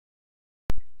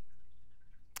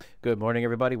Good morning,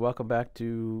 everybody. Welcome back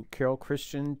to Carroll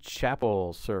Christian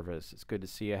Chapel service. It's good to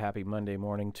see you. Happy Monday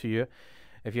morning to you.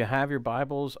 If you have your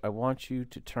Bibles, I want you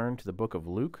to turn to the book of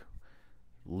Luke.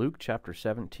 Luke chapter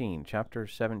 17. Chapter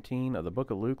 17 of the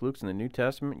book of Luke. Luke's in the New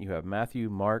Testament. You have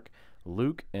Matthew, Mark,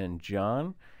 Luke, and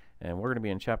John. And we're going to be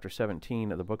in chapter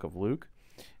 17 of the book of Luke.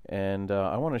 And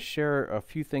I want to share a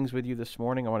few things with you this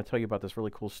morning. I want to tell you about this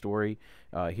really cool story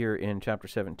here in chapter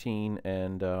 17.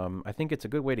 And I think it's a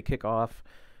good way to kick off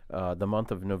the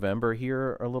month of November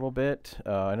here a little bit.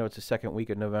 I know it's the second week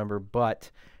of November, but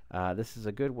this is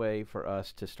a good way for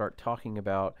us to start talking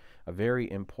about a very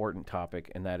important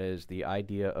topic, and that is the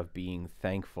idea of being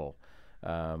thankful.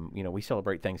 We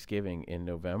celebrate Thanksgiving in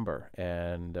November,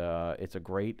 and it's a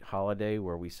great holiday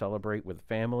where we celebrate with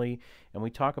family, and we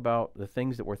talk about the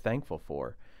things that we're thankful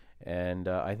for. And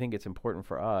I think it's important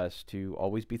for us to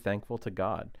always be thankful to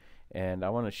God. And I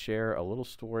want to share a little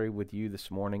story with you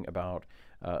this morning about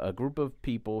a group of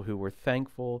people who were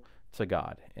thankful to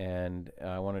God. And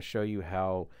I want to show you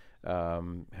how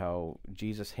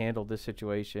Jesus handled this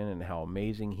situation and how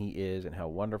amazing he is and how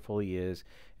wonderful he is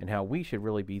and how we should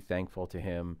really be thankful to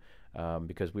him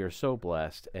because we are so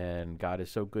blessed and God is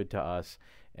so good to us.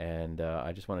 And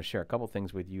I just want to share a couple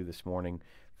things with you this morning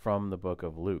from the book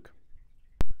of Luke.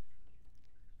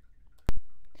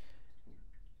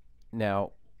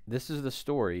 Now, this is the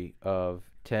story of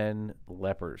 10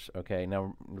 lepers, okay?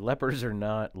 Now, lepers are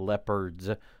not leopards,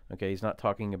 okay? He's not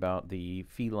talking about the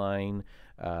feline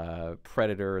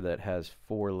predator that has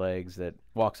 4 legs, that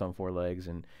walks on 4 legs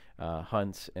and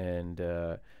hunts and,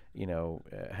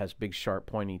 has big, sharp,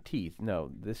 pointy teeth.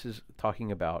 No, this is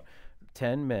talking about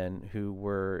 10 men who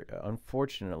were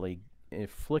unfortunately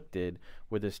afflicted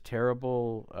with this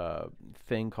terrible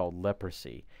thing called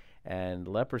leprosy. And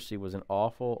leprosy was an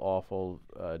awful, awful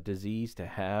disease to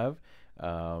have.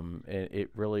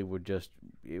 It really would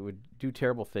do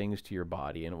terrible things to your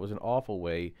body, and it was an awful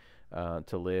way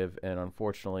to live. And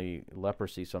unfortunately,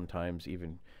 leprosy sometimes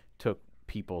even took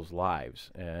people's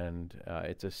lives, and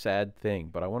it's a sad thing.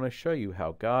 But I want to show you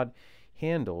how God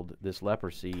handled this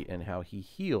leprosy and how he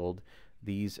healed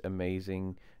these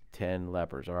amazing 10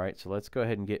 lepers. All right, so let's go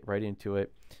ahead and get right into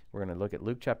it. We're going to look at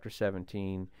Luke chapter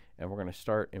 17, and we're going to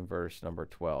start in verse number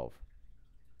 12.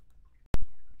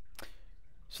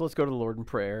 So let's go to the Lord in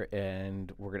prayer,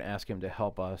 and we're going to ask him to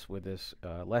help us with this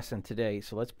lesson today.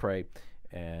 So let's pray,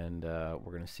 and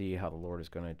we're going to see how the Lord is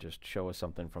going to just show us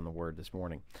something from the Word this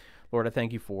morning. Lord, I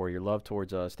thank you for your love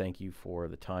towards us. Thank you for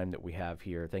the time that we have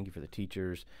here. Thank you for the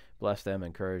teachers. Bless them,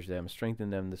 encourage them, strengthen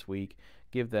them this week.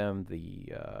 Give them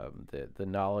the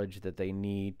knowledge that they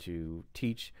need to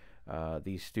teach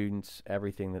these students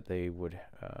everything that they would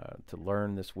to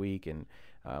learn this week. And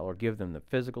Lord, give them the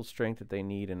physical strength that they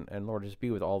need. And Lord, just be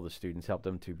with all the students. Help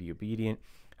them to be obedient.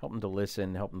 Help them to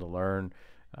listen. Help them to learn.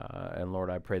 And Lord,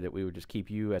 I pray that we would just keep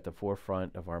you at the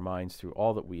forefront of our minds through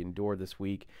all that we endure this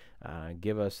week.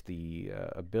 Give us the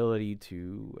ability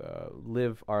to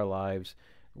live our lives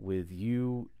with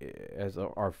you as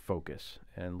our focus.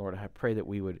 And Lord, I pray that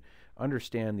we would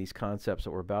understand these concepts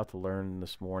that we're about to learn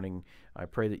this morning. I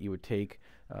pray that you would take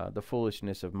the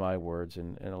foolishness of my words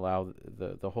and allow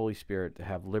the Holy Spirit to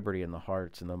have liberty in the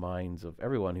hearts and the minds of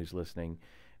everyone who's listening.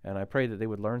 And I pray that they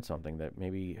would learn something that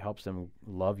maybe helps them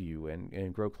love you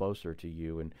and grow closer to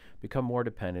you and become more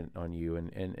dependent on you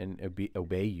and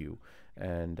obey you.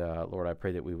 And Lord, I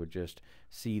pray that we would just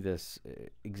see this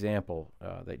example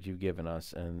that you've given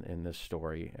us in this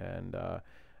story. And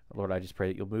Lord, I just pray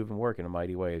that you'll move and work in a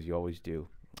mighty way as you always do.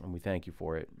 And we thank you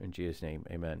for it. In Jesus' name,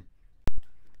 amen.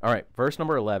 All right, verse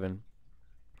number 11.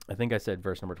 I think I said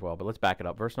verse number 12, but let's back it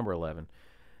up. Verse number 11.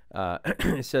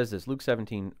 It says this, Luke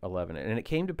 17:11, and it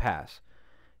came to pass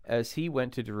as he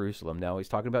went to Jerusalem. Now he's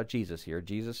talking about Jesus here.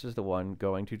 Jesus is the one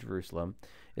going to Jerusalem.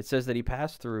 It says that he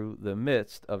passed through the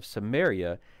midst of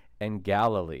Samaria and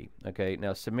Galilee. Okay,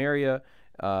 now Samaria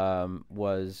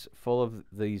was full of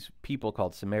these people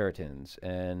called Samaritans,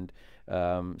 and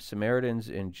Samaritans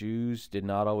and Jews did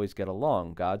not always get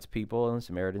along. God's people and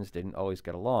Samaritans didn't always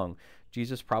get along.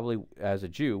 Jesus probably, as a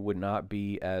Jew, would not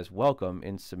be as welcome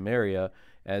in Samaria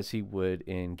as he would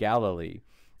in Galilee.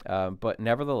 But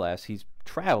nevertheless, he's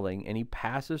traveling, and he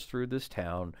passes through this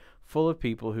town full of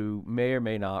people who may or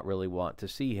may not really want to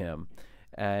see him.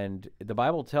 And the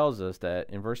Bible tells us that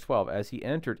in verse 12, as he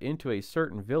entered into a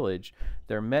certain village,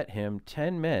 there met him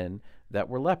 10 men that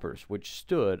were lepers, which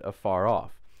stood afar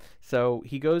off. So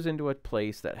he goes into a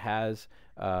place that has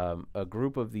a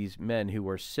group of these men who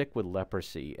are sick with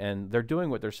leprosy, and they're doing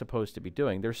what they're supposed to be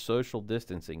doing. They're social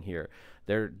distancing here.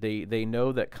 They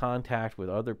know that contact with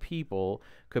other people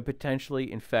could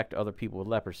potentially infect other people with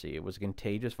leprosy. It was a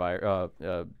contagious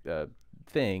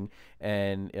thing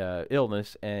and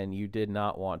illness, and you did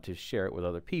not want to share it with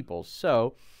other people.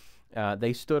 So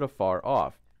they stood afar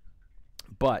off.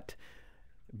 But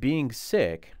being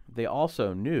sick, they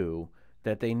also knew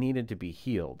that they needed to be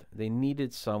healed. They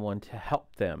needed someone to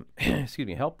help them,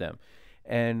 help them.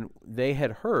 And they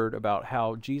had heard about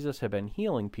how Jesus had been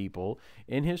healing people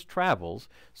in his travels.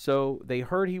 So they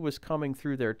heard he was coming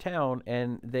through their town,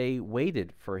 and they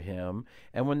waited for him.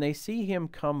 And when they see him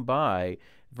come by,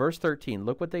 verse 13,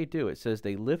 look what they do. It says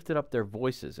they lifted up their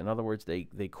voices. In other words, they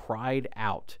cried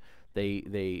out. They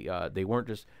weren't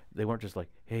just like,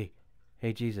 hey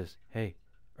Jesus, hey,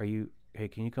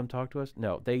 can you come talk to us?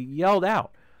 No, they yelled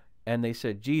out, and they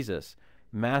said, Jesus,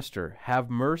 Master, have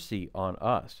mercy on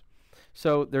us.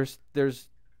 So there's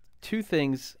two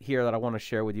things here that I want to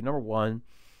share with you. Number one,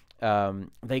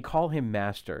 they call him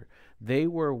Master. They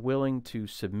were willing to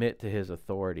submit to his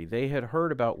authority. They had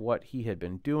heard about what he had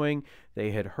been doing.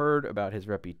 They had heard about his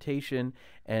reputation,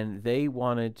 and they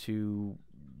wanted to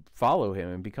follow him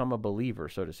and become a believer,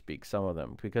 so to speak, some of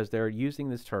them, because they're using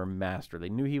this term master. They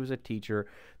knew he was a teacher.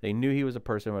 They knew he was a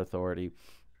person of authority,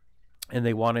 and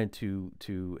they wanted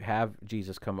to have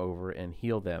Jesus come over and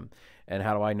heal them. And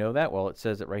how do I know that? Well, it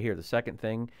says it right here. The second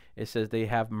thing, it says they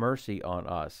have mercy on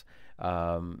us.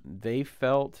 They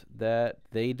felt that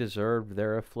they deserved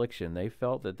their affliction. They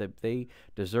felt that they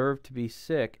deserved to be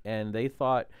sick, and they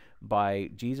thought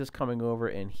by Jesus coming over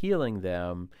and healing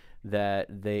them, that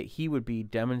he would be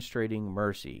demonstrating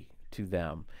mercy to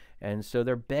them. And so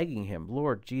they're begging him,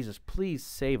 Lord Jesus, please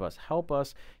save us, help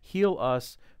us, heal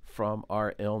us from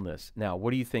our illness. Now, what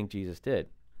do you think Jesus did?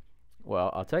 Well,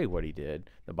 I'll tell you what he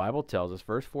did. The Bible tells us,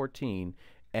 verse 14,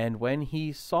 and when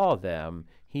he saw them,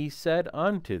 he said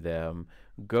unto them,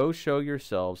 go show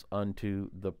yourselves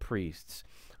unto the priests.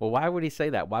 Well, why would he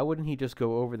say that? Why wouldn't he just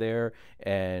go over there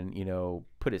and,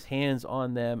 put his hands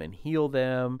on them and heal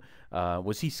them?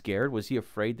 Was he scared? Was he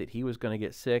afraid that he was going to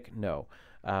get sick? No.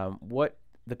 What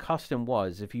the custom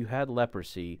was, if you had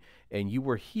leprosy and you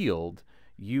were healed,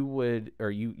 you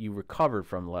recovered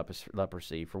from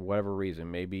leprosy for whatever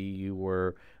reason. Maybe you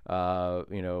were,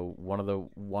 one of the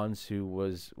ones who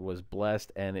was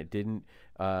blessed and it didn't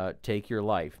take your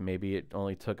life. Maybe it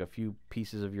only took a few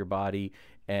pieces of your body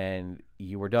and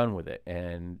you were done with it,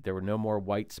 and there were no more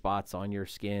white spots on your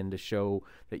skin to show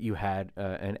that you had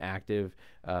an active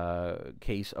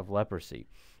case of leprosy.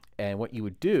 And what you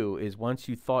would do is, once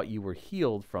you thought you were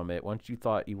healed from it, once you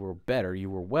thought you were better, you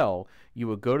were well, you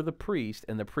would go to the priest,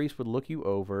 and the priest would look you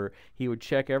over. He would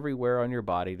check everywhere on your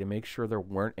body to make sure there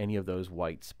weren't any of those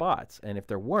white spots. And if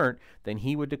there weren't, then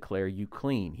he would declare you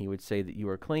clean. He would say that you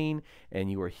are clean and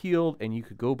you are healed and you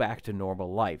could go back to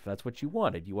normal life. That's what you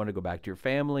wanted. You wanted to go back to your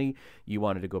family. You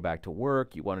wanted to go back to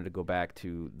work. You wanted to go back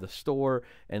to the store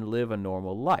and live a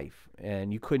normal life.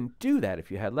 And you couldn't do that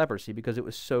if you had leprosy because it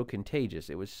was so contagious.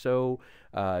 It was so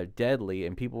deadly,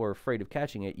 and people were afraid of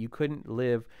catching it. You couldn't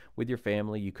live with your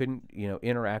family. You couldn't,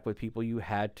 interact with people. You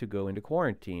had to go into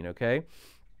quarantine, okay?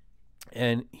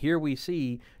 And here we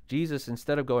see Jesus,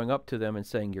 instead of going up to them and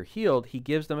saying, you're healed, he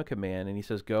gives them a command, and he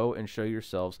says, go and show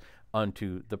yourselves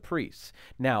unto the priests.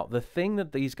 Now, the thing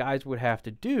that these guys would have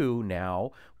to do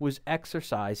now was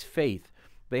exercise faith.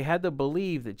 They had to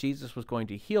believe that Jesus was going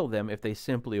to heal them if they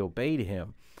simply obeyed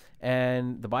him.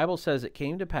 And the Bible says it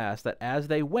came to pass that as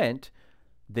they went,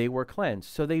 they were cleansed.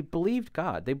 So they believed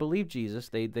God. They believed Jesus.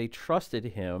 They trusted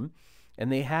him,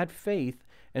 and they had faith.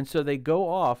 And so they go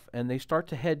off and they start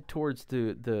to head towards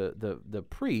the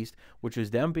priest, which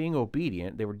is them being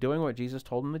obedient. They were doing what Jesus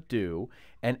told them to do.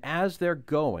 And as they're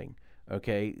going,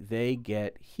 okay, they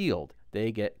get healed.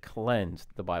 They get cleansed,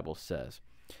 the Bible says.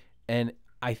 And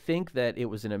I think that it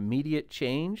was an immediate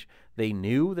change. They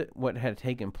knew that what had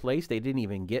taken place. They didn't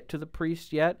even get to the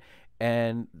priest yet.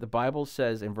 And the Bible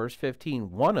says in verse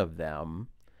 15, one of them,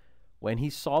 when he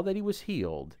saw that he was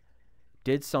healed,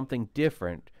 did something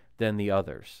different than the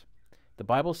others. The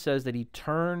Bible says that he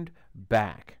turned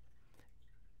back,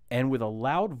 and with a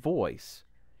loud voice,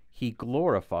 he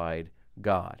glorified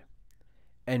God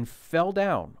and fell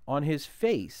down on his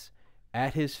face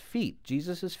at his feet,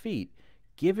 Jesus' feet,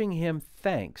 giving him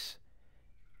thanks.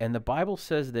 And the Bible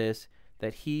says this,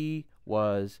 that he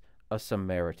was a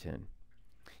Samaritan.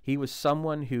 He was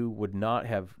someone who would not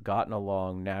have gotten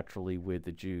along naturally with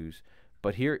the Jews,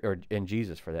 and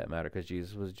Jesus for that matter, because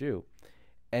Jesus was a Jew.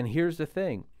 And here's the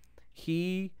thing.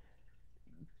 He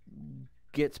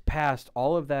gets past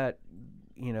all of that,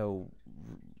 you know,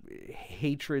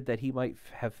 hatred that he might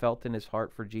have felt in his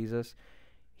heart for Jesus.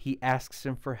 He asks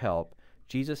him for help.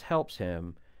 Jesus helps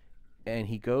him, and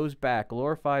he goes back,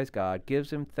 glorifies God,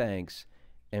 gives him thanks,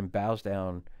 and bows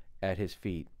down at his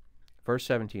feet. Verse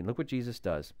 17, look what Jesus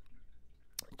does.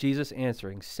 Jesus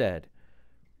answering said,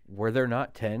 "Were there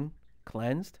not 10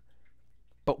 cleansed?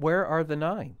 But where are the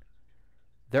 9?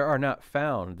 There are not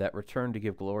found that return to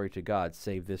give glory to God,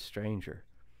 save this stranger."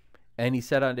 And he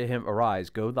said unto him, "Arise,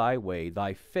 go thy way,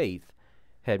 thy faith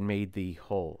had made thee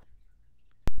whole."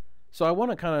 So I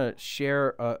want to kind of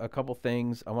share a couple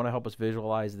things. I want to help us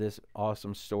visualize this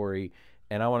awesome story,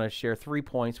 and I want to share 3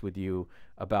 points with you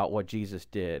about what Jesus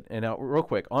did. And now, real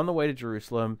quick, on the way to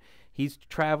Jerusalem, he's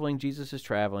traveling, Jesus is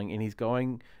traveling, and he's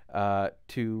going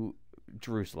to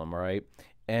Jerusalem, all right?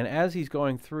 And as he's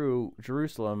going through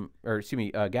Jerusalem, or excuse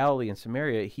me, Galilee and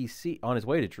Samaria, on his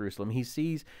way to Jerusalem, he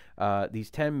sees these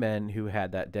 10 men who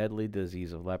had that deadly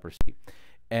disease of leprosy.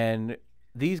 And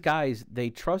these guys, they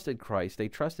trusted Christ, they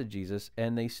trusted Jesus,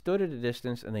 and they stood at a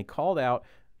distance and they called out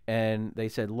and they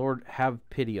said, "Lord, have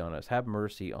pity on us, have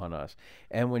mercy on us."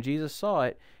 And when Jesus saw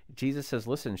it, Jesus says,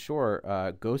 "Listen, sure,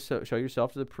 go show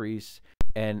yourself to the priests."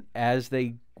 And as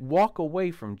they walk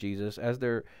away from Jesus, as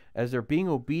they're being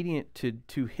obedient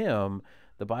to him,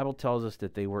 the Bible tells us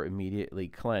that they were immediately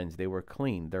cleansed. They were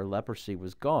clean. Their leprosy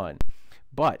was gone.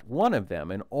 But one of them,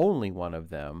 and only one of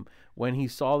them, when he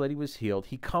saw that he was healed,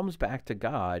 he comes back to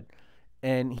God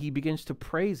and he begins to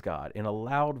praise God in a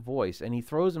loud voice. And he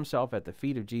throws himself at the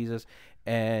feet of Jesus.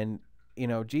 And,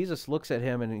 Jesus looks at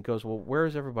him and he goes, "Well,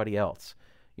 where's everybody else?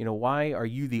 Why are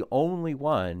you the only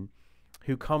one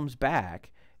who comes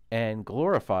back and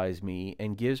glorifies me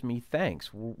and gives me thanks?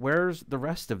 Where's the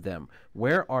rest of them?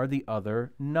 Where are the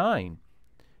other 9?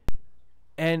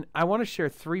 And I want to share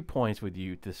 3 points with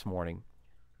you this morning.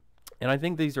 And I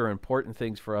think these are important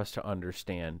things for us to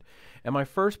understand. And my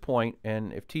first point,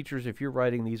 and if you're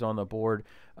writing these on the board,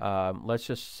 let's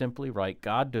just simply write,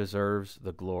 God deserves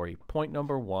the glory. Point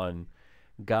number 1,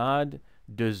 God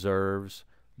deserves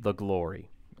the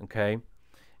glory. Okay?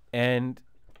 And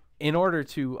in order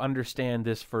to understand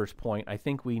this first point, I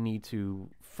think we need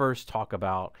to first talk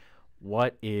about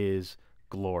what is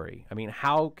glory. I mean,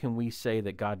 how can we say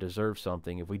that God deserves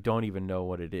something if we don't even know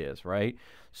what it is, right?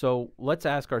 So let's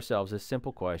ask ourselves this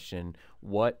simple question: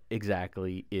 what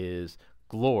exactly is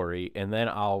glory? And then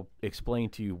I'll explain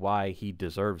to you why he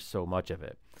deserves so much of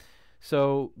it.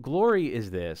 So glory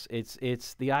is this.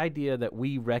 It's the idea that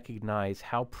we recognize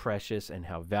how precious and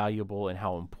how valuable and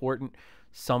how important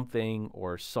something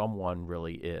or someone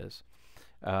really is.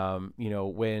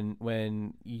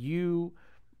 When you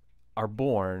are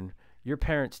born, your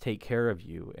parents take care of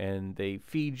you, and they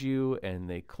feed you, and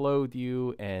they clothe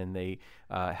you, and they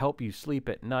help you sleep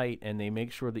at night, and they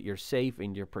make sure that you're safe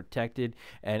and you're protected.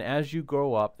 And as you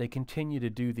grow up, they continue to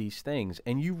do these things,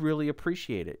 and you really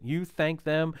appreciate it. You thank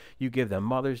them. You give them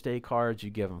Mother's Day cards.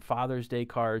 You give them Father's Day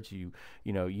cards. You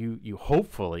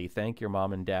hopefully thank your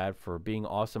mom and dad for being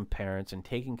awesome parents and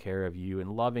taking care of you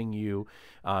and loving you,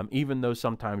 even though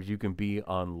sometimes you can be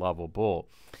unlovable.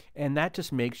 And that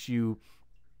just makes you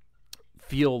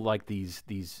feel like this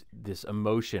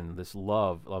emotion, this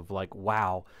love of like,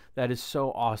 wow, that is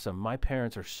so awesome. My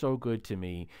parents are so good to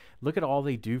me. Look at all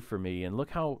they do for me, and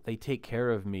look how they take care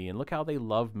of me, and look how they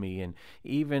love me. And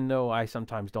even though I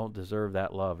sometimes don't deserve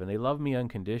that love, and they love me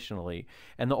unconditionally.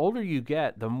 And the older you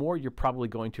get, the more you're probably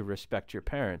going to respect your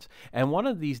parents. And one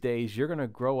of these days, you're going to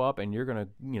grow up and you're going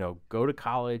to, go to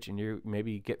college, and you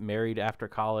maybe get married after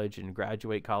college and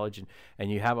graduate college,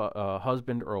 and you have a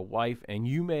husband or a wife, and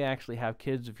you may actually have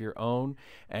kids of your own,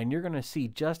 and you're going to see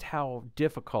just how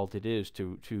difficult it is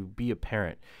to be a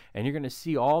parent. And you're going to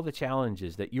see all the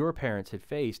challenges that your parents have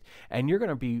faced, and you're going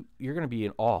to be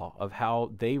in awe of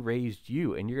how they raised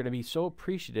you, and you're going to be so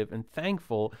appreciative and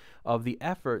thankful of the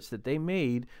efforts that they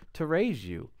made to raise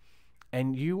you.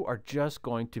 And you are just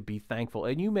going to be thankful.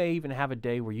 And you may even have a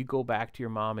day where you go back to your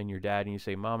mom and your dad and you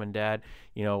say, "Mom and Dad,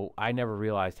 I never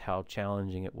realized how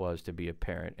challenging it was to be a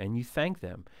parent." And you thank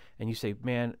them and you say,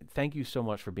 "Man, thank you so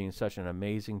much for being such an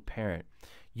amazing parent."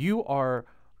 You are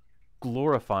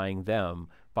glorifying them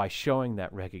by showing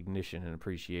that recognition and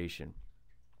appreciation.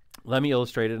 Let me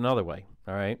illustrate it another way.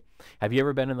 All right. Have you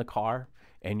ever been in the car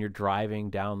and you're driving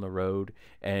down the road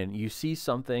and you see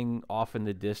something off in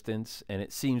the distance and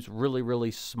it seems really,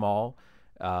 really small?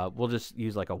 We'll just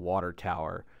use like a water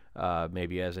tower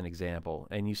maybe as an example.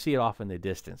 And you see it off in the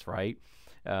distance, right?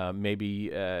 Maybe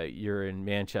you're in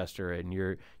Manchester and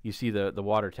you see the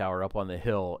water tower up on the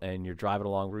hill, and you're driving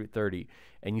along Route 30,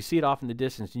 and you see it off in the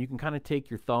distance, and you can kind of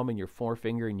take your thumb and your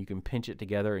forefinger and you can pinch it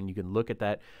together, and you can look at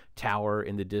that tower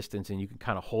in the distance, and you can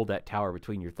kind of hold that tower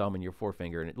between your thumb and your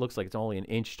forefinger, and it looks like it's only an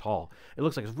inch tall. It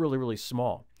looks like it's really, really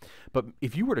small. But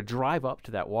if you were to drive up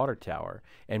to that water tower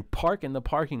and park in the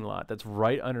parking lot that's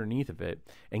right underneath of it,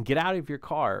 and get out of your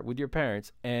car with your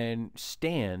parents and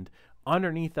stand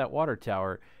underneath that water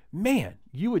tower, man,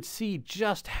 you would see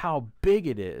just how big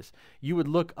it is. You would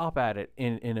look up at it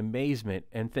in amazement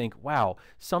and think, wow,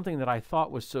 something that I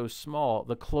thought was so small,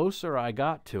 the closer I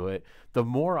got to it, the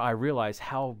more I realized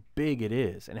how big it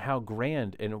is and how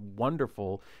grand and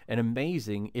wonderful and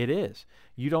amazing it is.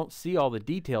 You don't see all the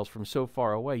details from so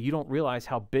far away. You don't realize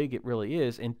how big it really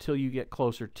is until you get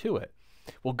closer to it.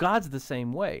 Well, God's the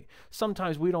same way.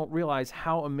 Sometimes we don't realize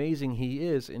how amazing he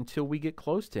is until we get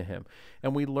close to him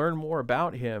and we learn more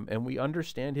about him and we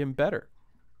understand him better.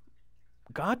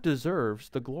 God deserves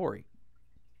the glory.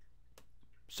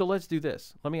 So let's do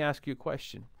this. Let me ask you a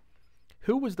question.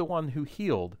 Who was the one who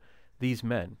healed these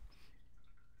men?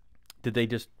 Did they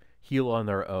just heal on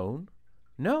their own?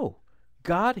 No.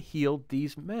 God healed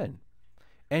these men.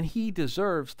 And he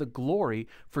deserves the glory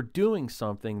for doing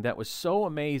something that was so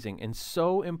amazing and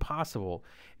so impossible.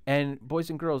 And boys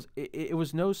and girls, there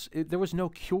was no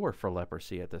cure for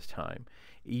leprosy at this time.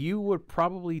 You would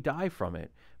probably die from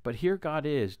it. But here God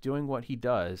is doing what he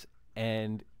does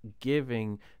and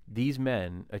giving these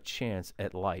men a chance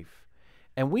at life.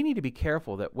 And we need to be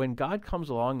careful that when God comes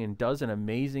along and does an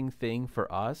amazing thing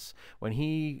for us, when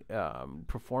he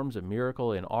performs a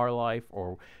miracle in our life,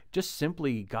 or just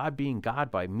simply God being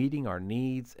God by meeting our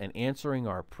needs and answering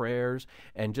our prayers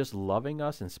and just loving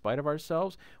us in spite of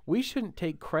ourselves, we shouldn't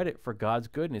take credit for God's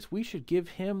goodness. We should give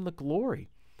him the glory.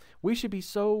 We should be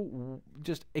so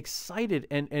just excited.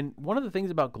 And one of the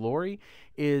things about glory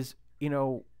is,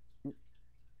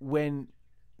 when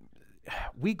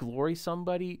we glory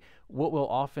somebody, what we'll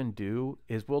often do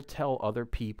is we'll tell other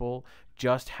people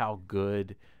just how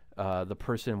good the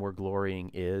person we're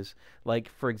glorying is. Like,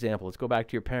 for example, let's go back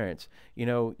to your parents.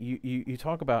 You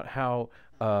talk about how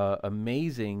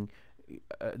amazing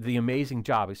the amazing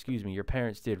job, your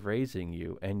parents did raising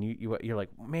you, and you're like,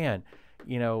 man,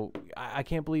 I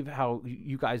can't believe how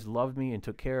you guys loved me and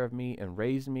took care of me and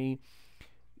raised me.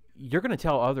 You're going to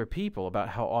tell other people about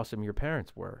how awesome your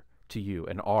parents were to you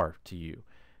and are to you.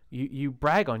 You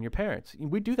brag on your parents.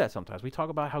 We do that sometimes. We talk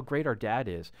about how great our dad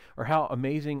is or how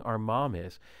amazing our mom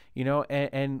is,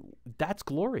 and that's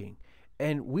glorying.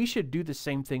 And we should do the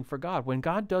same thing for God. When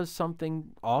God does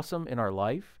something awesome in our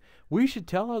life, we should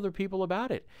tell other people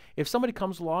about it. If somebody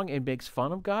comes along and makes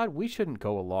fun of God, we shouldn't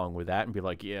go along with that and be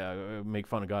like, yeah, make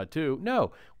fun of God too.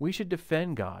 No, we should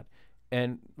defend God.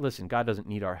 And listen, God doesn't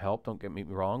need our help, don't get me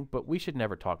wrong, but we should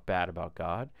never talk bad about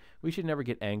God. We should never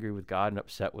get angry with God and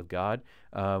upset with God.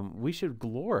 We should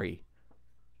glorify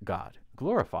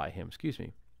him,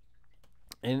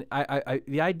 And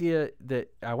the idea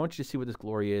that I want you to see what this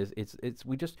glory is, it's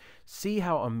we just see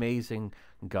how amazing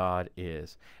God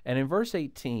is. And in verse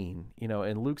 18,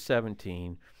 in Luke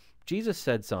 17, Jesus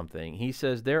said something. He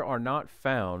says, there are not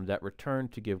found that return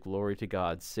to give glory to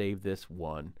God save this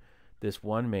one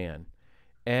man.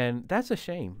 And that's a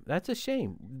shame. That's a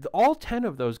shame. All 10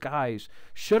 of those guys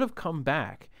should have come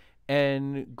back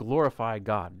and glorified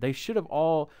God. They should have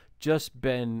all just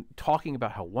been talking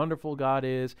about how wonderful God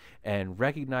is and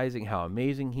recognizing how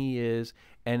amazing he is.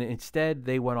 And instead,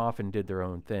 they went off and did their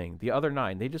own thing. The other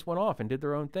 9, they just went off and did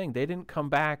their own thing. They didn't come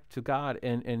back to God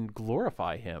and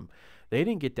glorify him. They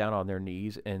didn't get down on their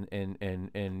knees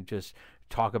and just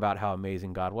talk about how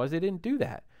amazing God was. They didn't do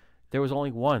that. There was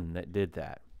only one that did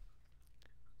that.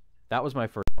 That was my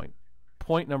first point.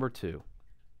 Point number 2.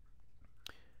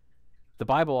 The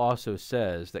Bible also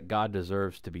says that God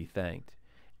deserves to be thanked.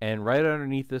 And right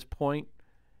underneath this point,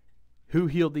 who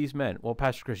healed these men? Well,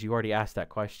 Pastor Chris, you already asked that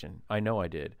question. I know I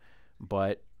did.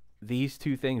 But these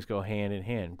two things go hand in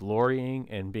hand, glorying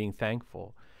and being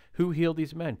thankful. Who healed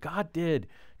these men? God did.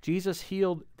 Jesus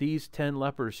healed these 10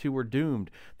 lepers who were doomed.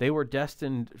 They were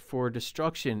destined for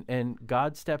destruction, and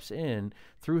God steps in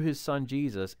through his son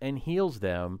Jesus and heals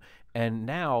them, and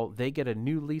now they get a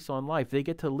new lease on life. They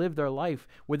get to live their life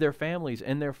with their families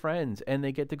and their friends, and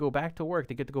they get to go back to work.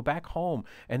 They get to go back home,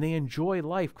 and they enjoy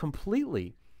life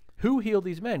completely. Who healed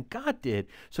these men? God did.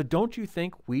 So don't you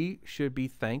think we should be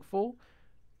thankful?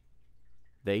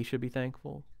 They should be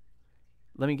thankful.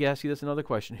 Let me ask you this another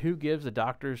question. Who gives the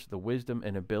doctors the wisdom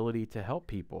and ability to help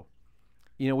people?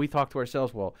 We talk to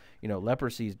ourselves, well,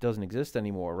 leprosy doesn't exist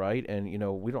anymore, right? And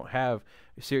we don't have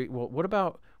well, what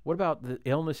about the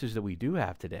illnesses that we do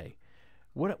have today?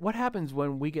 What happens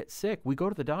when we get sick? We go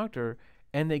to the doctor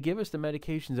and they give us the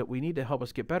medications that we need to help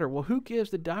us get better. Well, who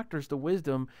gives the doctors the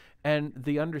wisdom and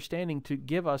the understanding to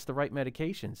give us the right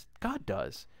medications? God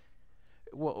does.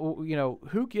 Well,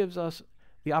 who gives us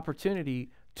the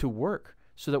opportunity to work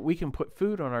so that we can put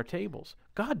food on our tables?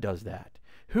 God does that.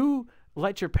 Who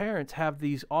let your parents have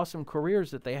these awesome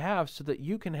careers that they have so that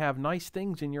you can have nice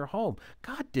things in your home?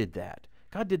 God did that.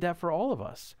 God did that for all of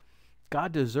us.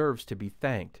 God deserves to be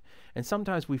thanked. And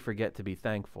sometimes we forget to be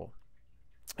thankful.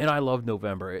 And I love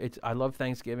November. I love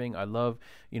Thanksgiving. I love,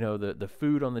 the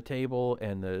food on the table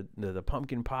and the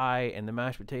pumpkin pie and the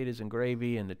mashed potatoes and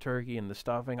gravy and the turkey and the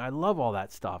stuffing. I love all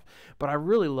that stuff. But I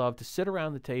really love to sit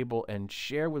around the table and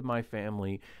share with my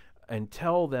family and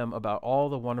tell them about all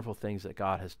the wonderful things that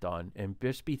God has done and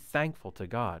just be thankful to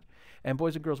God. And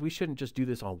boys and girls, we shouldn't just do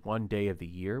this on one day of the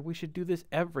year. We should do this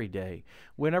every day.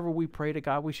 Whenever we pray to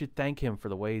God, we should thank him for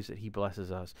the ways that he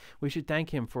blesses us. We should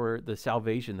thank him for the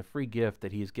salvation, the free gift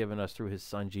that he has given us through his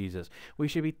son, Jesus. We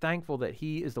should be thankful that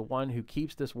he is the one who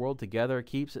keeps this world together,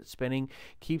 keeps it spinning,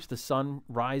 keeps the sun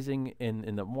rising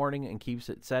in the morning and keeps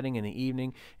it setting in the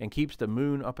evening, and keeps the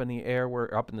moon up in the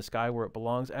air, up in the sky where it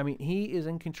belongs. I mean, he is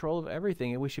in control of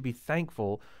everything, and we should be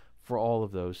thankful for all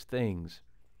of those things.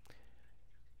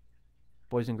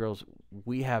 Boys and girls,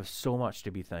 we have so much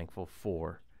to be thankful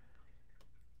for.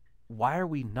 Why are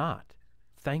we not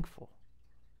thankful?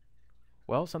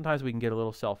 Well, sometimes we can get a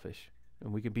little selfish,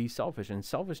 and we can be selfish, and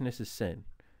selfishness is sin.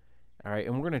 All right,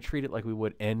 and we're going to treat it like we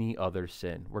would any other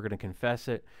sin. We're going to confess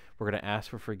it, we're going to ask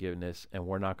for forgiveness, and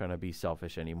we're not going to be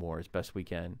selfish anymore as best we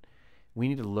can. We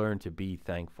need to learn to be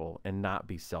thankful and not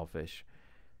be selfish.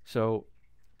 So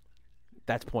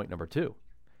that's point number 2.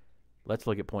 Let's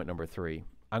look at point number 3.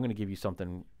 I'm going to give you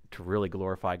something to really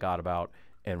glorify God about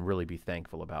and really be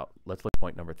thankful about. Let's look at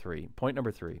point number 3. Point number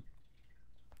 3.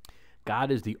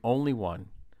 God is the only one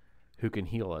who can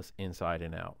heal us inside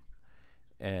and out.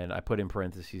 And I put in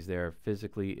parentheses there,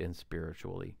 physically and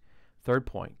spiritually. Third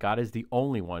point, God is the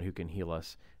only one who can heal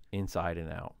us inside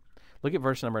and out. Look at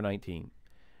verse number 19.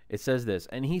 It says this,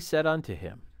 and he said unto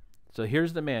him. So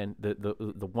here's the man, the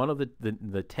one of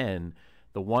the 10,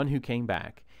 the one who came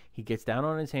back. He gets down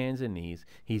on his hands and knees.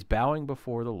 He's bowing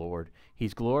before the Lord.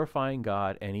 He's glorifying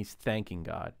God, and he's thanking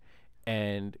God.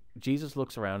 And Jesus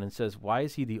looks around and says, why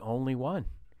is he the only one?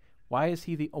 Where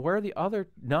are the other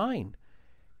 9?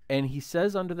 And he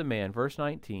says unto the man, verse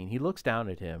 19, he looks down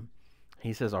at him.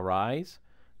 He says, arise,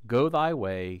 go thy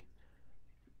way,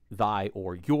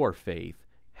 your faith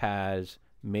has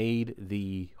made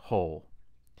thee whole.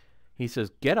 He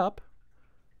says, get up,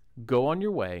 go on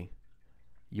your way,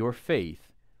 your faith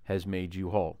has made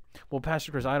you whole. Well,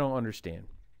 Pastor Chris, I don't understand.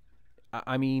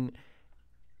 I mean,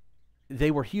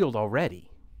 they were healed already,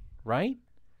 right?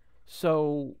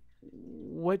 So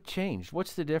what changed?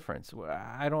 What's the difference?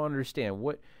 I don't understand.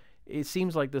 It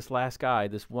seems like this last guy,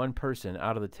 this one person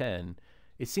out of the 10,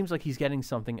 it seems like he's getting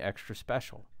something extra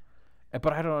special.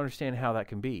 But I don't understand how that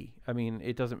can be. I mean,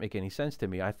 it doesn't make any sense to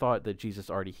me. I thought that Jesus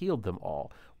already healed them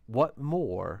all. What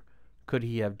more could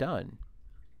he have done?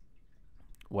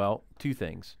 Well, 2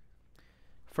 things.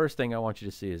 First thing I want you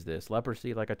to see is this.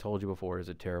 Leprosy, like I told you before, is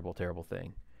a terrible, terrible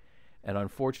thing. And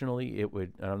unfortunately,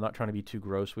 and I'm not trying to be too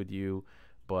gross with you,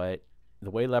 but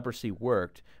the way leprosy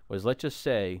worked was, let's just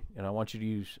say, and I want you to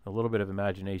use a little bit of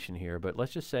imagination here, but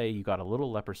let's just say you got a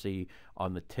little leprosy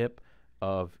on the tip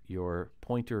of your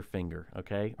pointer finger,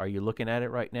 okay? Are you looking at it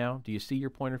right now? Do you see your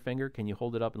pointer finger? Can you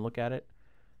hold it up and look at it?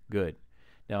 Good.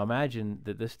 Now imagine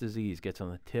that this disease gets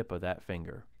on the tip of that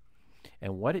finger.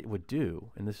 And what it would do,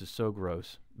 and this is so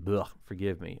gross,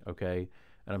 forgive me, okay?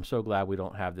 And I'm so glad we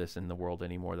don't have this in the world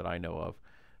anymore that I know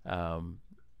of.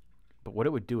 But what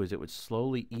it would do is it would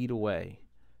slowly eat away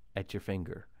at your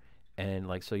finger. And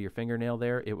so your fingernail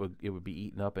there, it would be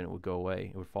eaten up and it would go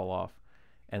away. It would fall off.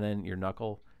 And then your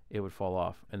knuckle, it would fall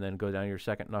off. And then go down your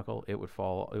second knuckle,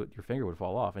 your finger would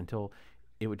fall off until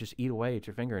it would just eat away at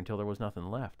your finger until there was nothing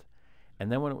left.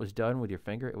 And then when it was done with your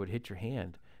finger, it would hit your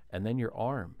hand and then your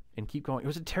arm and keep going. It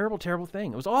was a terrible, terrible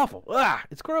thing. It was awful.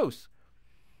 It's gross.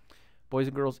 Boys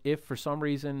and girls, if for some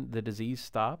reason the disease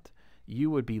stopped,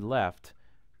 you would be left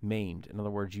maimed. In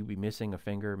other words, you'd be missing a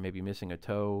finger, maybe missing a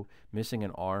toe, missing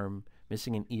an arm,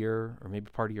 missing an ear, or maybe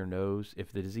part of your nose.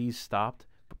 If the disease stopped,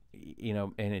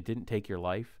 and it didn't take your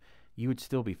life, you would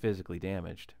still be physically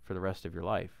damaged for the rest of your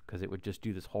life because it would just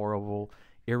do this horrible,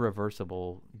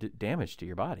 irreversible damage to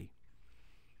your body.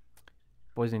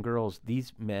 Boys and girls,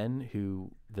 these men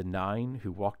the 9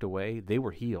 who walked away, they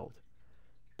were healed.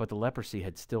 but the leprosy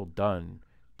had still done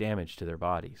damage to their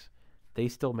bodies. They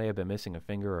still may have been missing a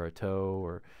finger or a toe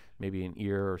or maybe an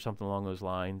ear or something along those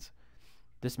lines.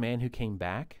 This man who came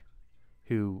back,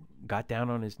 who got down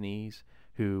on his knees,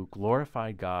 who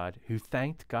glorified God, who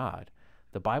thanked God,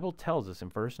 the Bible tells us in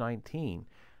verse 19,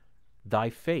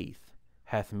 thy faith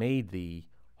hath made thee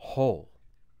whole.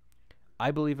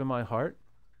 I believe in my heart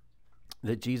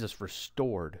that Jesus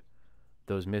restored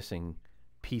those missing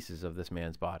pieces of this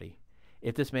man's body.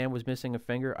 If this man was missing a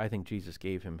finger, I think Jesus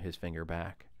gave him his finger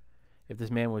back. If this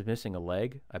man was missing a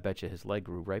leg, I bet you his leg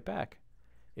grew right back.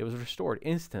 It was restored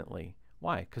instantly.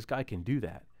 Why? Because God can do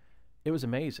that. It was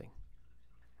amazing.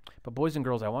 But boys and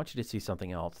girls, I want you to see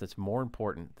something else that's more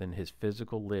important than his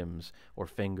physical limbs or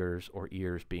fingers or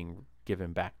ears being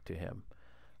given back to him.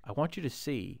 I want you to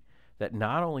see that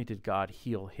not only did God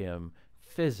heal him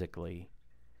physically,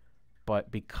 but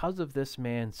because of this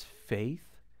man's faith,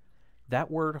 that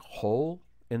word whole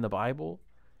in the Bible,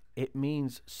 it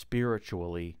means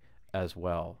spiritually as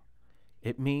well.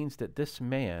 It means that this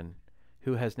man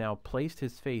who has now placed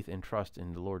his faith and trust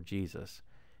in the Lord Jesus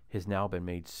has now been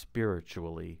made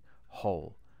spiritually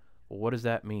whole. Well, what does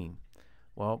that mean?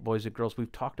 Well, boys and girls,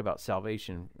 we've talked about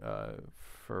salvation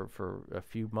for a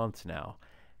few months now.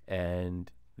 And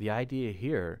the idea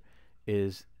here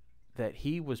is that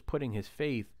he was putting his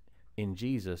faith in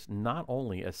Jesus not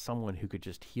only as someone who could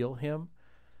just heal him,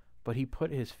 but he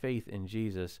put his faith in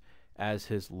Jesus as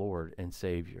his Lord and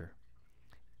Savior.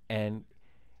 And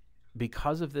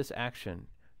because of this action,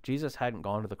 Jesus hadn't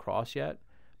gone to the cross yet,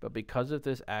 but because of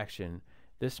this action,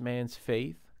 this man's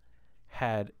faith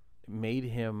had made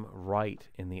him right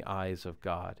in the eyes of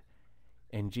God.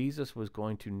 And Jesus was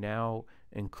going to now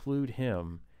include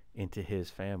him into his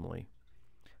family.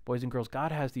 Boys and girls,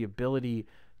 God has the ability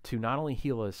to not only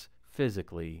heal us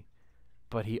physically,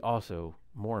 but he also,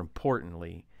 more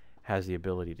importantly, has the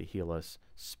ability to heal us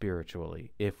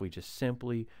spiritually if we just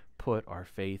simply put our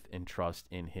faith and trust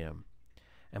in him.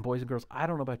 And boys and girls, I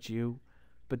don't know about you,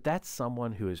 but that's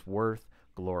someone who is worth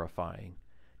glorifying.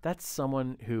 That's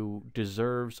someone who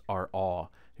deserves our awe,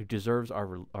 who deserves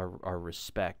our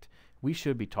respect. We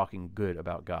should be talking good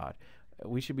about God.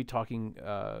 We should be talking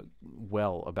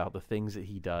well about the things that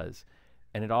he does.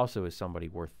 And it also is somebody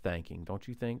worth thanking, don't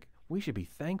you think? We should be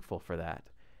thankful for that.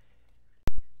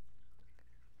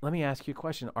 Let me ask you a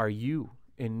question. Are you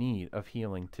in need of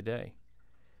healing today?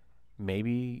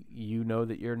 Maybe you know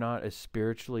that you're not as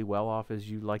spiritually well off as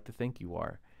you like to think you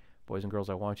are. Boys and girls,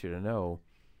 I want you to know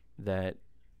that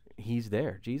he's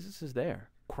there. Jesus is there.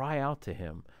 Cry out to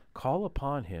him. Call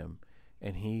upon him.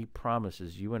 And he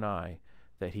promises you and I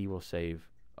that he will save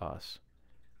us.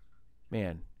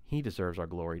 Man, he deserves our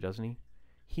glory, doesn't he?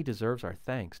 He deserves our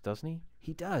thanks, doesn't he?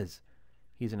 He does.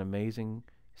 He's an amazing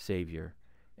Savior.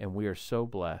 And we are so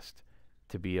blessed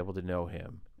to be able to know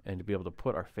him and to be able to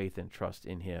put our faith and trust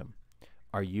in him.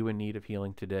 Are you in need of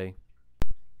healing today?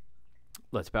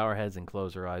 Let's bow our heads and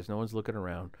close our eyes. No one's looking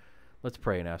around. Let's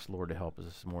pray and ask the Lord to help us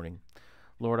this morning.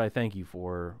 Lord, I thank you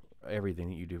for everything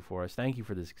that you do for us. Thank you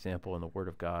for this example in the Word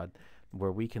of God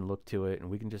where we can look to it and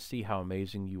we can just see how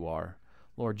amazing you are.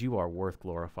 Lord, you are worth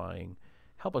glorifying.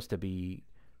 Help us to be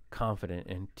confident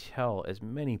and tell as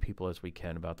many people as we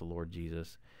can about the Lord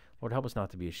Jesus. Lord, help us not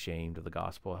to be ashamed of the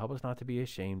gospel. Help us not to be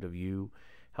ashamed of you.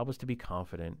 Help us to be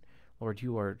confident. Lord,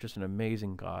 you are just an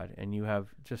amazing God, and you have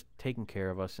just taken care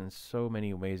of us in so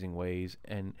many amazing ways.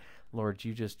 And Lord,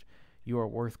 you are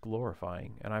worth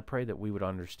glorifying. And I pray that we would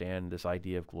understand this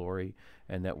idea of glory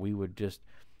and that we would just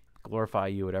glorify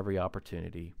you at every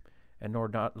opportunity. And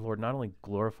Lord, not only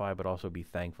glorify, but also be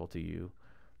thankful to you.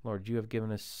 Lord, you have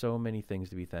given us so many things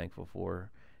to be thankful for.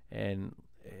 And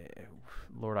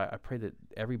Lord, I pray that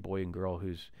every boy and girl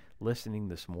who's listening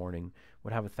this morning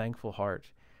would have a thankful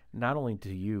heart, not only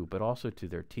to you, but also to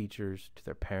their teachers, to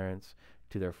their parents,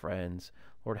 to their friends.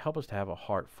 Lord, help us to have a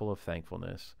heart full of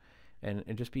thankfulness and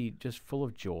just be just full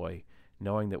of joy,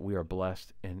 knowing that we are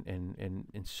blessed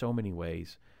in so many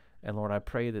ways. And Lord, I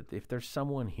pray that if there's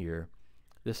someone here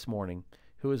this morning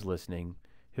who is listening,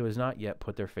 who has not yet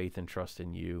put their faith and trust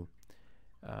in you,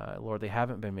 Lord, they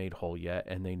haven't been made whole yet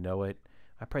and they know it,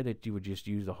 I pray that you would just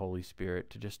use the Holy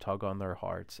Spirit to just tug on their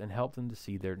hearts and help them to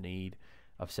see their need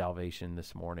of salvation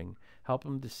this morning. Help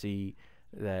them to see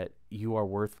that you are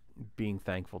worth being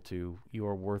thankful to. You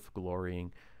are worth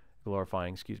glorifying,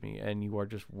 and you are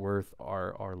just worth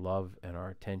our love and our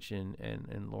attention.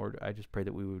 And Lord, I just pray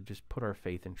that we would just put our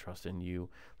faith and trust in you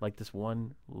like this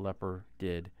one leper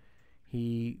did.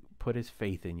 He put his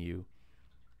faith in you.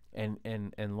 And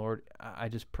Lord, I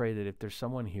just pray that if there's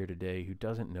someone here today who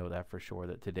doesn't know that for sure,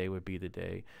 that today would be the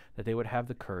day that they would have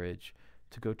the courage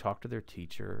to go talk to their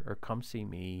teacher or come see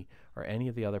me or any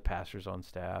of the other pastors on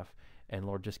staff, and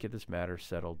Lord, just get this matter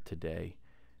settled today.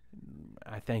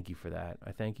 I thank you for that.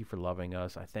 I thank you for loving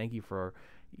us. I thank you for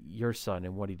your Son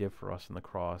and what he did for us on the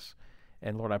cross.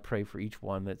 And Lord, I pray for each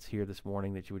one that's here this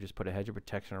morning that you would just put a hedge of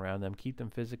protection around them, keep them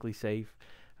physically safe.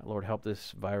 Lord, help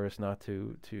this virus not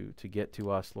to get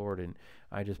to us, Lord. And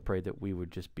I just pray that we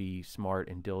would just be smart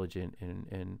and diligent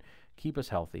and keep us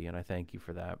healthy. And I thank you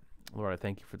for that. Lord, I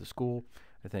thank you for the school.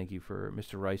 I thank you for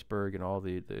Mr. Reisberg and all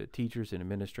the teachers and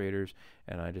administrators.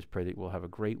 And I just pray that we'll have a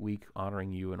great week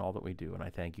honoring you and all that we do. And I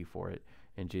thank you for it.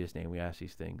 In Jesus' name we ask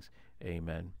these things.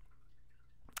 Amen.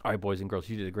 All right, boys and girls,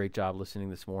 you did a great job listening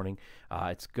this morning.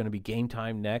 It's going to be game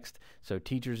time next. So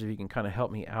teachers, if you can kind of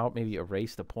help me out, maybe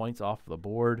erase the points off the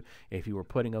board if you were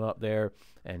putting them up there,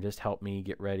 and just help me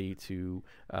get ready to,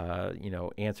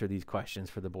 answer these questions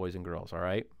for the boys and girls. All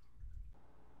right.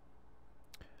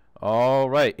 All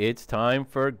right, it's time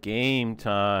for game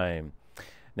time.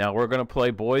 Now we're going to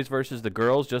play boys versus the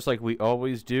girls just like we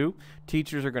always do.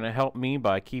 Teachers are going to help me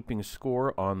by keeping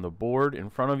score on the board in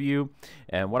front of you.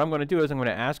 And what I'm going to do is I'm going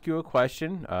to ask you a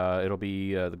question. It'll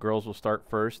be the girls will start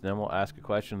first, then we'll ask a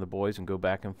question of the boys and go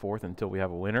back and forth until we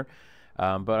have a winner. But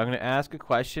I'm going to ask a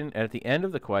question, and at the end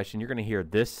of the question, you're going to hear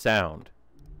this sound.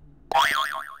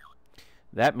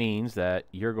 That means that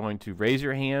you're going to raise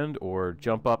your hand or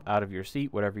jump up out of your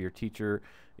seat, whatever your teacher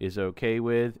is okay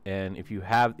with. And if you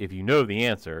know the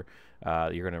answer,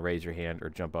 you're going to raise your hand or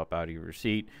jump up out of your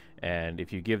seat. And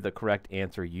if you give the correct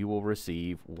answer, you will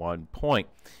receive 1 point.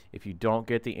 If you don't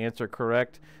get the answer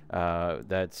correct,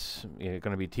 that's going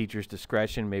to be teacher's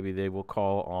discretion. Maybe they will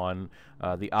call on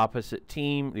the opposite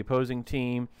team, the opposing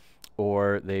team,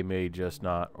 or they may just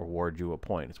not award you a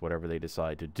point. It's whatever they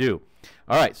decide to do.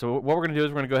 All right, so what we're going to do is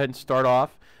we're going to go ahead and start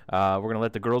off. We're going to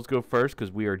let the girls go first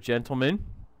because we are gentlemen.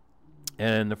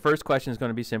 And the first question is going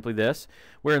to be simply this.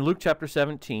 We're in Luke chapter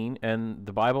 17, and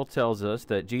the Bible tells us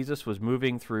that Jesus was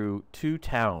moving through 2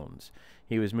 towns.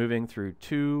 He was moving through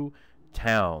 2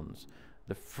 towns.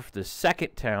 The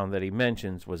second town that he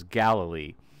mentions was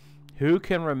Galilee. Who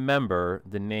can remember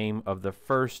the name of the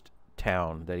first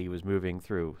town that he was moving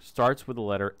through? Starts with the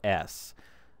letter S.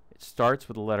 It starts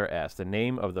with the letter S. The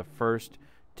name of the first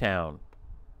town.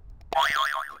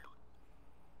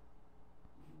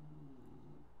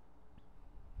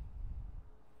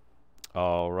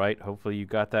 All right, hopefully you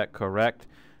got that correct.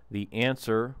 The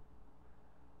answer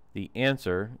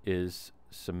is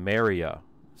Samaria.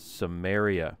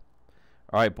 Samaria.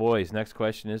 All right, boys, next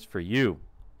question is for you.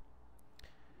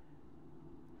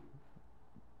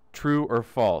 True or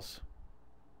false?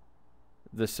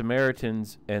 The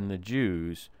Samaritans and the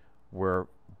Jews were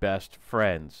best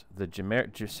friends. The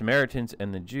Samaritans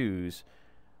and the Jews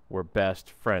were best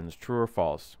friends. True or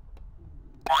false?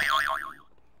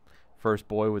 First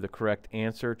boy with the correct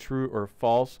answer, true or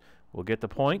false, will get the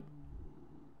point.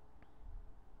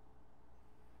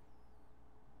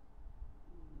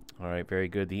 All right, very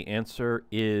good. The answer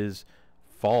is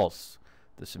false.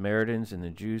 The Samaritans and the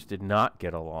Jews did not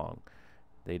get along.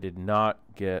 They did not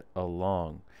get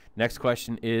along. Next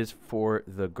question is for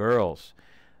the girls.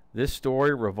 This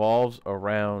story revolves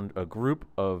around a group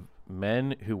of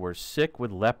men who were sick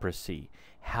with leprosy.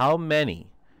 How many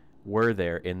were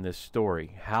there in this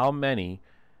story? How many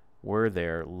were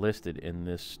there listed in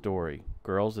this story?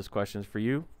 Girls, this question is for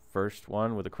you. First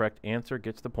one with the correct answer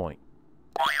gets the point.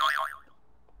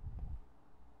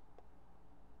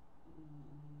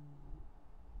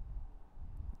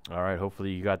 All right,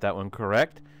 hopefully you got that one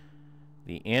correct.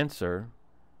 The answer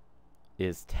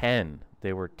is 10.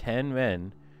 There were 10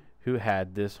 men who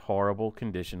had this horrible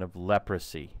condition of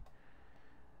leprosy.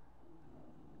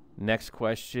 Next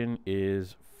question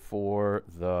is for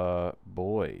the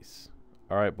boys.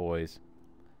 All right, boys.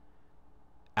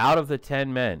 Out of the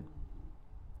 10 men,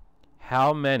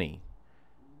 how many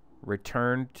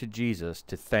returned to Jesus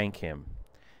to thank him?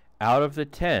 Out of the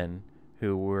 10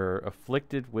 who were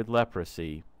afflicted with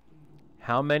leprosy,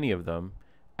 how many of them,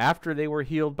 after they were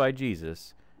healed by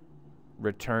Jesus,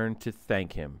 returned to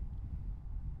thank him?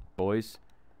 Boys,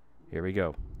 here we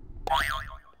go.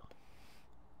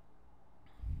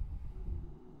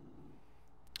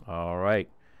 All right.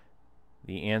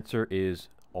 The answer is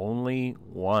only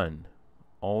one.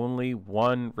 Only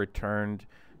one returned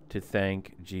to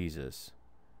thank Jesus.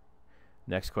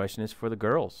 Next question is for the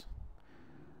girls.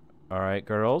 All right,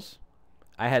 girls.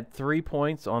 I had 3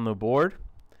 points on the board.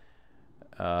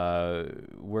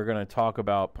 We're going to talk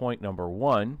about point number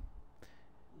 1.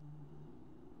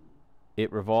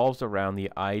 It revolves around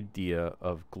the idea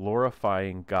of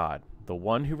glorifying God. The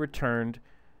one who returned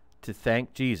to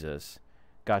thank Jesus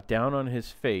got down on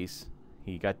his face.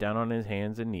 He got down on his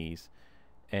hands and knees,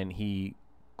 and he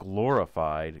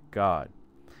glorified God.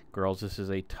 Girls, this is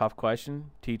a tough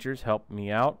question. Teachers, help me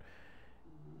out.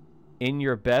 In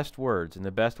your best words, in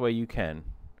the best way you can,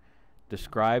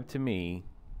 describe to me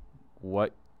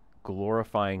what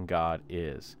glorifying God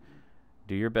is.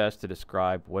 Do your best to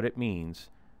describe what it means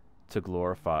to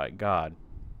glorify God.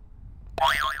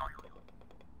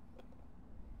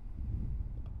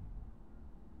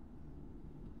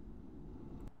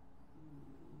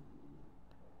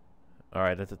 All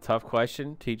right, that's a tough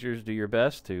question. Teachers, do your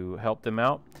best to help them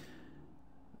out.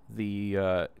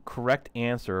 The correct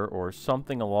answer, or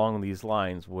something along these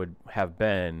lines, would have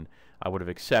been, I would have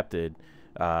accepted,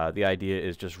 the idea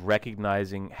is just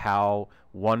recognizing how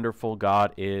wonderful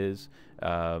God is,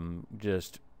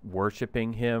 just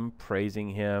worshiping Him, praising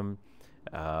Him,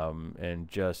 and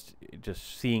just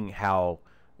seeing how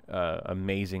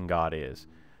amazing God is.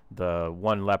 The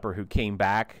one leper who came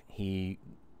back, he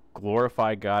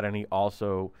glorified God, and he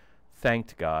also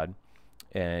thanked God,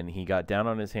 and he got down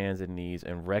on his hands and knees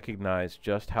and recognized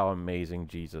just how amazing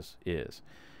Jesus is.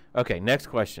 Okay, next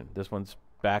question. This one's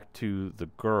back to the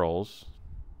girls.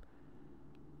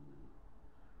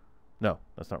 No,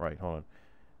 that's not right. Hold on.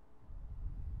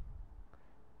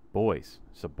 Boys.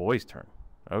 It's a boy's turn.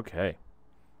 Okay.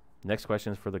 Next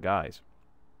question is for the guys.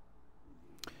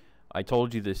 I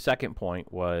told you the second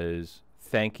point was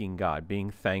thanking God, being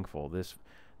thankful. This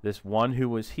one who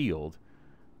was healed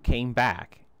came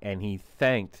back and he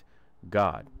thanked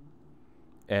God.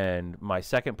 And my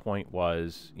second point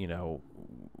was, you know,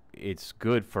 it's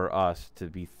good for us to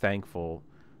be thankful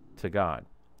to God.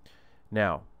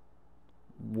 Now,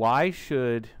 why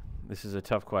should, this is a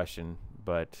tough question,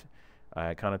 but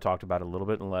I kind of talked about it a little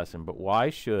bit in the lesson, but why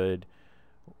should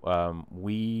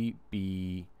we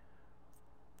be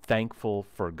thankful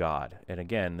for God? And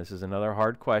again, this is another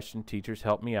hard question. Teachers,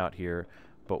 help me out here.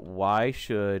 But why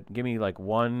should, give me like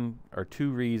one or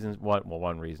two reasons,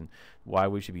 one reason why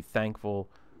we should be thankful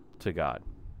to God,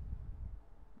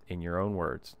 in your own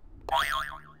words.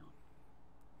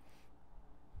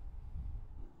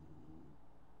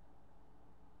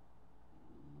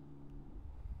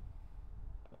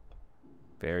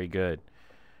 Very good.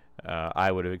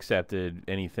 I would have accepted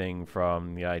anything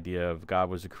from the idea of God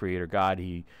was a creator God.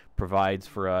 He provides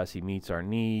for us. He meets our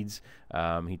needs.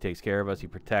 He takes care of us. He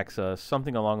protects us.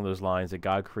 Something along those lines, that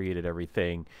God created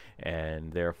everything,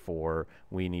 and therefore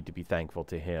we need to be thankful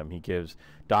to Him. He gives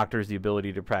doctors the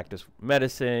ability to practice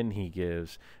medicine. He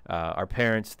gives our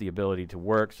parents the ability to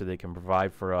work so they can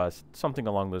provide for us. Something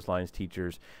along those lines,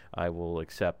 teachers. I will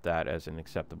accept that as an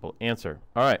acceptable answer.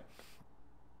 All right.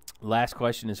 Last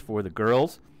question is for the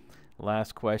girls.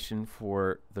 Last question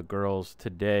for the girls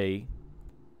today.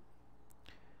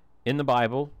 In the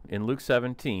Bible, in Luke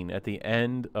 17, at the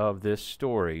end of this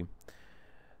story,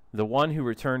 the one who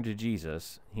returned to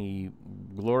Jesus, he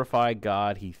glorified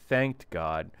God, he thanked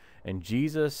God, and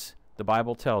Jesus, the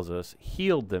Bible tells us,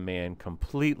 healed the man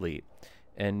completely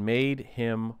and made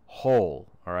him whole.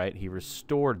 All right, he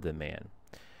restored the man.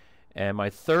 And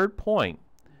my third point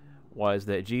was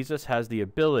that Jesus has the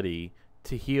ability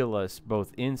to heal us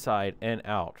both inside and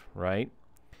out, right?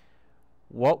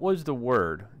 What was the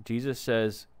word? Jesus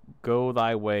says, go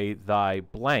thy way, thy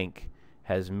blank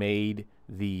has made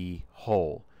thee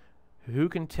whole. Who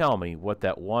can tell me what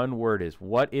that one word is?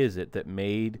 What is it that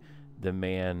made the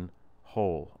man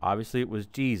whole? Obviously it was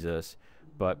Jesus,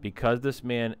 but because this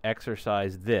man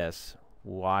exercised this,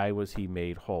 why was he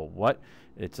made whole? What?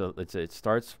 It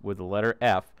starts with the letter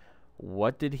F.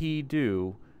 What did he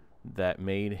do that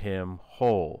made him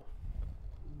whole?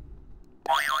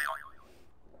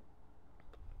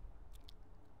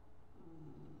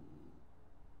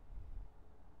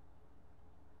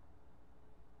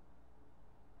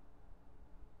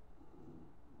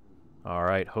 All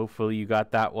right, hopefully you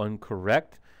got that one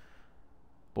correct.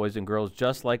 Boys and girls,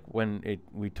 just like when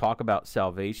we talk about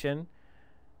salvation,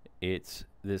 it's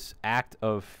this act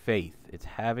of faith. It's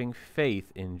having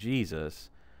faith in Jesus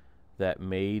that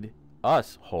made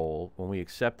us whole when we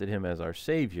accepted him as our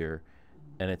Savior.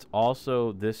 And it's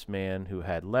also this man who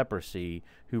had leprosy,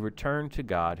 who returned to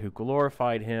God, who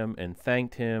glorified him and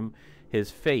thanked him.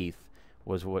 His faith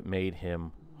was what made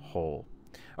him whole.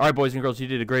 All right, boys and girls, you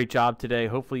did a great job today.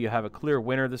 Hopefully you have a clear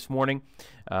winner this morning.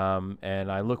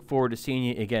 And I look forward to seeing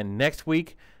you again next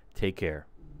week. Take care.